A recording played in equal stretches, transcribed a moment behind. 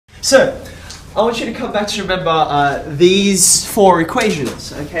So, I want you to come back to remember these four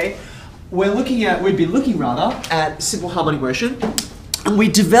equations, okay? We'd be looking rather at simple harmonic motion, and we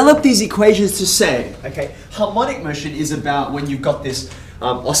develop these equations to say, okay, harmonic motion is about when you've got this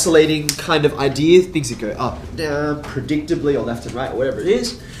oscillating kind of idea, things that go up and down, predictably, or left and right, or whatever it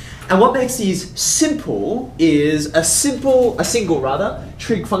is. And what makes these simple is a single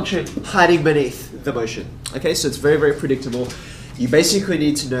trig function hiding beneath the motion. Okay, so it's very, very predictable. You basically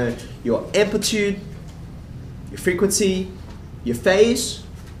need to know your amplitude, your frequency, your phase.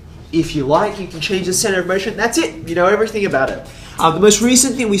 If you like, you can change the center of motion. That's it. You know everything about it. The most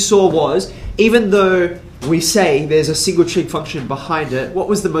recent thing we saw was, even though we say there's a single trig function behind it, what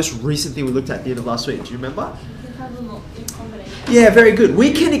was the most recent thing we looked at the end of last week? Do you remember? Yeah, very good.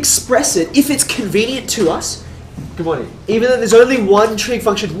 We can express it if it's convenient to us. Good morning. Even though there's only one trig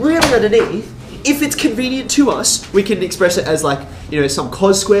function really underneath, if it's convenient to us, we can express it as like, you know, some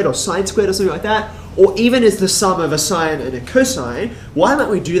cos squared or sine squared or something like that, or even as the sum of a sine and a cosine. Why might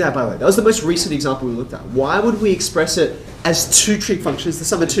we do that, by the way? That was the most recent example we looked at. Why would we express it as two trig functions, the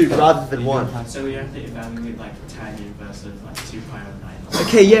sum of two, rather than one? So we have to evaluate like tan inverse of like 2 pi over 9.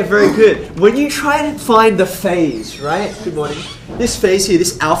 Okay, yeah, very good. When you try to find the phase, right? Good morning. This phase here,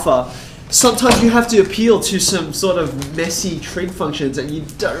 this alpha, sometimes you have to appeal to some sort of messy trig functions, and you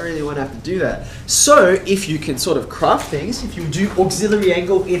don't really want to have to do that. So if you can sort of craft things, if you do auxiliary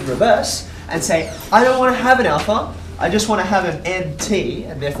angle in reverse and say, I don't want to have an alpha, I just want to have an nt,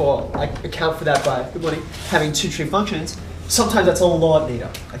 and therefore I account for that by, good morning, having two trig functions, sometimes that's a lot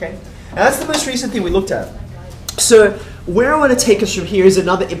neater, okay? Now that's the most recent thing we looked at. So where I want to take us from here is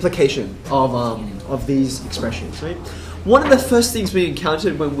another implication of these expressions, right? One of the first things we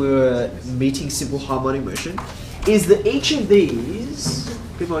encountered when we were meeting simple harmonic motion is that each of these,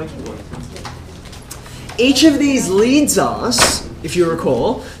 good morning, each of these leads us, if you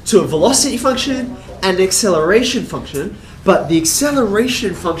recall, to a velocity function and an acceleration function, but the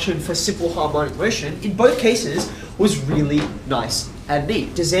acceleration function for simple harmonic motion, in both cases, was really nice and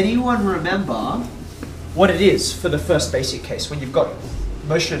neat. Does anyone remember what it is for the first basic case when you've got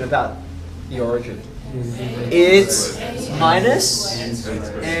motion about the origin? It's minus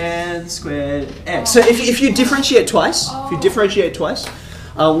n squared x. So if you differentiate twice,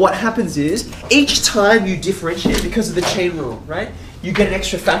 what happens is each time you differentiate, because of the chain rule, right? You get an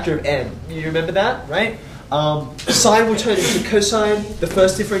extra factor of n. You remember that, right? Sine will turn into cosine, the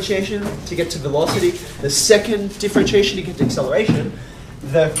first differentiation to get to velocity, the second differentiation to get to acceleration.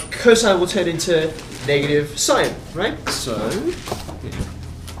 The cosine will turn into negative sine, right? So,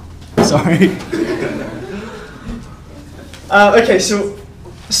 sorry. Okay, so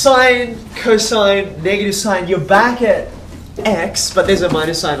sine, cosine, negative sine, you're back at x, but there's a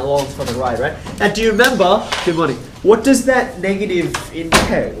minus sign along for the right, right? Now, do you remember, good morning, what does that negative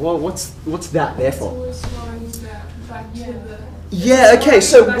entail? Well, what's that there for? Yeah, okay,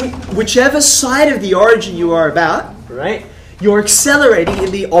 so whichever side of the origin you are about, right, you're accelerating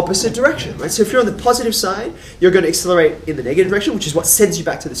in the opposite direction, right? So if you're on the positive side, you're going to accelerate in the negative direction, which is what sends you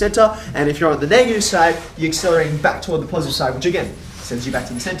back to the center. And if you're on the negative side, you're accelerating back toward the positive side, which again, sends you back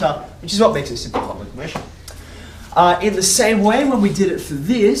to the center, which is what makes it simple harmonic motion. In the same way, when we did it for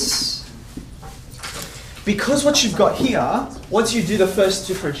this, because what you've got here, once you do the first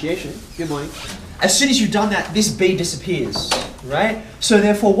differentiation, good morning, as soon as you've done that, this b disappears, right? So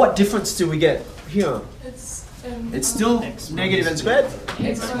therefore, what difference do we get here? It's still negative n squared?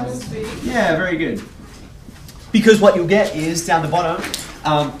 X minus b. Yeah, very good. Because what you'll get is, down the bottom,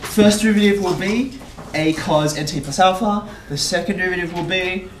 first derivative will be a cos nt plus alpha. The second derivative will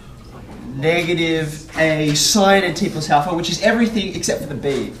be negative a sine nt plus alpha, which is everything except for the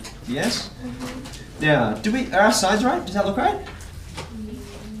b. Yes? Now, are our signs right? Does that look right?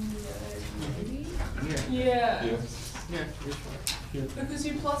 Yeah. Yeah. Because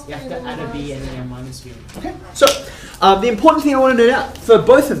you plus b. You have to add a b and then a minus b. Okay, so the important thing I want to note out for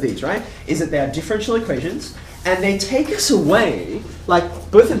both of these, right, is that they are differential equations, and they take us away, like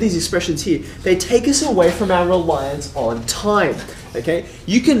both of these expressions here, they take us away from our reliance on time, okay?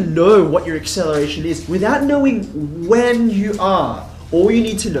 You can know what your acceleration is without knowing when you are. All you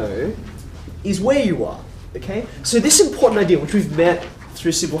need to know is where you are, okay? So this important idea, which we've met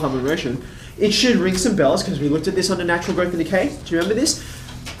through simple harmonic motion, it should ring some bells because we looked at this under natural growth and decay. Do you remember this?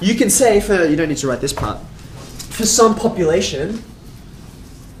 You can say you don't need to write this part, for some population,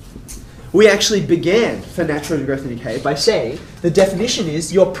 we actually began for natural growth and decay by saying the definition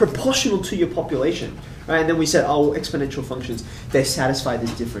is you're proportional to your population. Right? And then we said, oh, exponential functions, they satisfy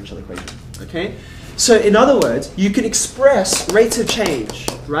this differential equation. Okay? So in other words, you can express rates of change,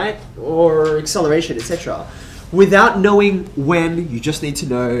 right, or acceleration, etc., Without knowing when, you just need to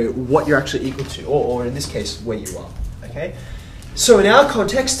know what you're actually equal to, or in this case, where you are. Okay. So in our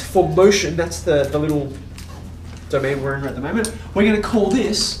context, for motion, that's the little domain we're in at the moment. We're going to call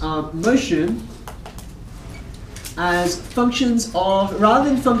this motion as functions of, rather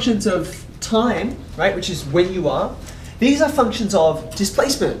than functions of time, right, which is when you are, these are functions of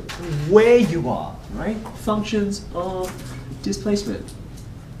displacement, where you are, right? Functions of displacement.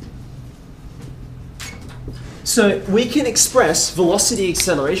 So we can express velocity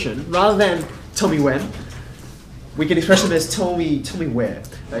acceleration rather than tell me when. We can express them as tell me where,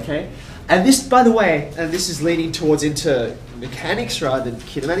 okay? And this, by the way, and this is leaning towards into mechanics rather than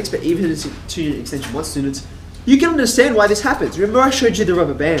kinematics, but even to Extension 1 students, you can understand why this happens. Remember I showed you the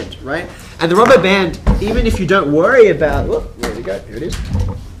rubber band, right? And the rubber band, even if you don't worry about, where did it go? Here it is.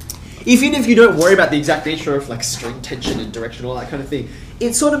 Even if you don't worry about the exact nature of like string tension and direction, all that kind of thing,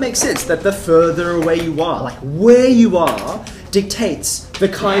 it sort of makes sense that the further away you are, like where you are, dictates the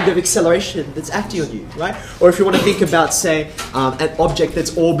kind of acceleration that's acting on you, right? Or if you want to think about, say, an object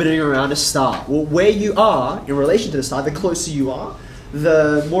that's orbiting around a star, well, where you are in relation to the star, the closer you are,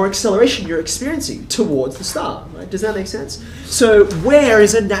 the more acceleration you're experiencing towards the star, right? Does that make sense? So where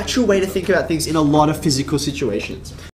is a natural way to think about things in a lot of physical situations.